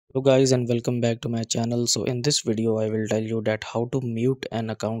Hello guys and welcome back to my channel. So in this video I will tell you that how to mute an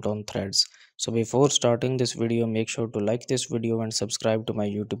account on Threads. So before starting this video, make sure to like this video and subscribe to my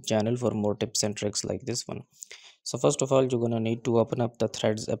YouTube channel for more tips and tricks like this one. So first of all, you're gonna need to open up the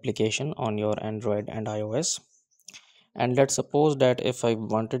Threads application on your Android and iOS. And let's suppose that if I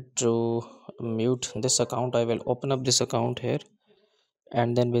wanted to mute this account, I will open up this account here,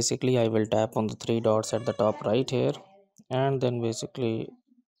 and then basically I will tap on the three dots at the top right here, and then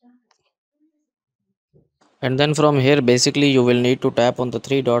from here basically you will need to tap on the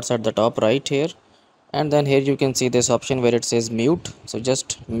three dots at the top right here, and then here you can see this option where it says mute. So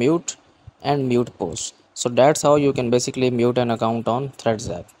just mute and mute post. So that's how you can basically mute an account on Threads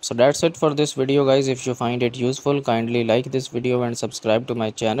app. So that's it for this video guys. If you find it useful, kindly like this video and subscribe to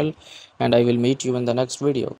my channel, and I will meet you in the next video.